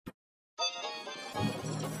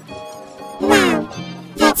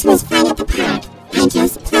was fun at the park, and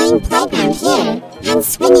just playing playground here, and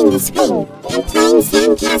swinging the swing, and playing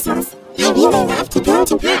sandcastles. I really love to go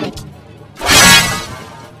to park.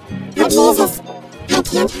 Oh Jesus, I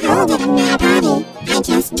can't hold it in my body. I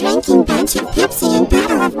just drinking bunch of Pepsi and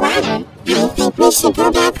bottle of water. I think we should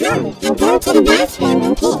go back home and go to the bathroom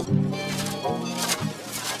and pee.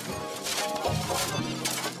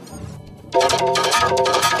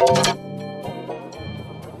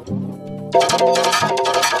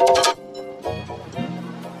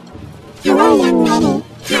 Hello, young lady.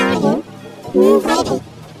 How are you? Move, lady.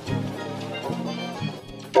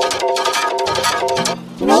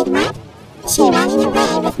 Wait, what? She running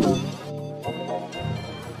away with me.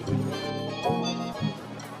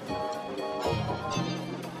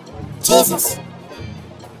 Jesus.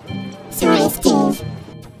 Sorry, Steve.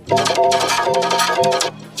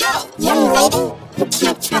 Hey, young lady. You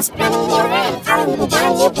can't trust running me over and following me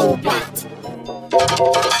down, you big brat.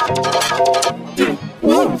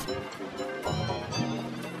 Move.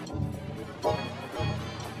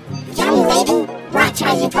 Young lady, what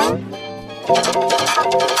are you doing?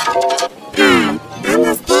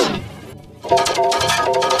 Almost there.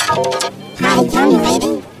 Hi, young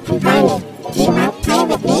lady. Barney, do you want to play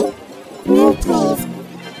with me? Move, please.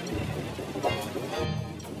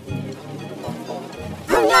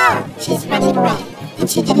 Oh no, she's running away, and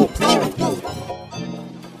she didn't play with me.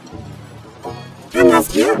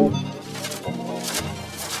 Almost home.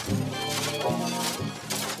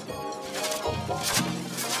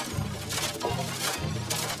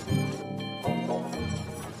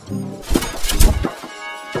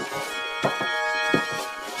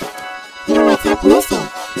 What's up, Lucy?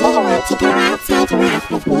 Do you want to go outside to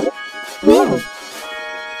laugh with me? Move.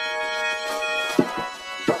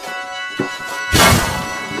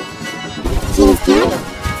 She's got it.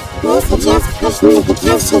 Lucy just pushed me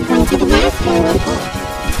because she's going to the bathroom with me.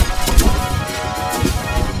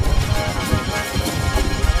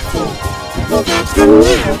 We got home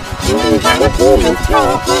now, and I'm gonna pee and throw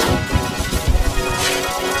it there.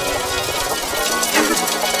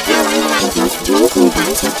 Just drinking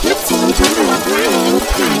bunch of Pepsi and bottle of water in the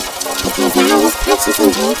park because I was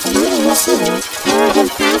purchasing drinks vending machines. I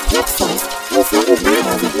ordered 5 Pepsis and 7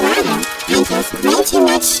 bottles of water and just way too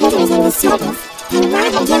much sugars in the sodas, and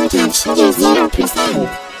water don't have sugar 0%.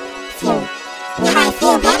 Phew. Well, I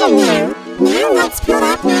feel better now. Now let's pull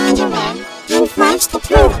up my underwear and flush the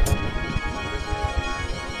toilet.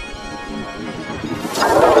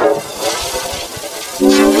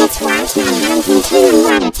 Now let's wash my hands and turn the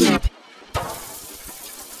water tap.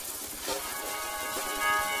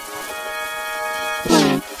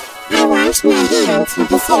 Wash my hands with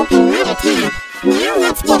the soap and water tap. Now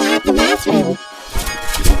let's get out the bathroom.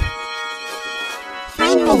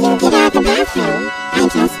 Finally you get out the bathroom. I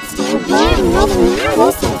just stand there and waiting now,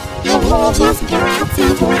 Lucy. I really just go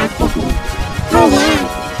outside to walk with me. Oh yeah,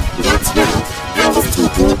 that's right. I was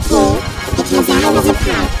taking a pee because I was a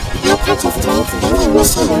park. I purchased drinks vending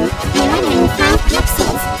machine. I ordered 5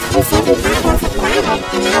 Pepsis and 7 bottles of water,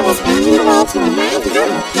 and I was running away to a ride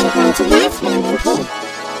home and go to the bathroom and pee.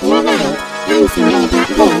 You're right. I'm sorry about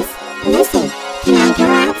this. Lucy, can I go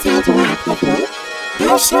outside to walk with me?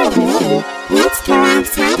 Oh, sure, Lily. Let's go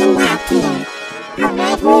outside and walk today. All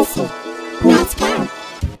right, Lucy. Let's go.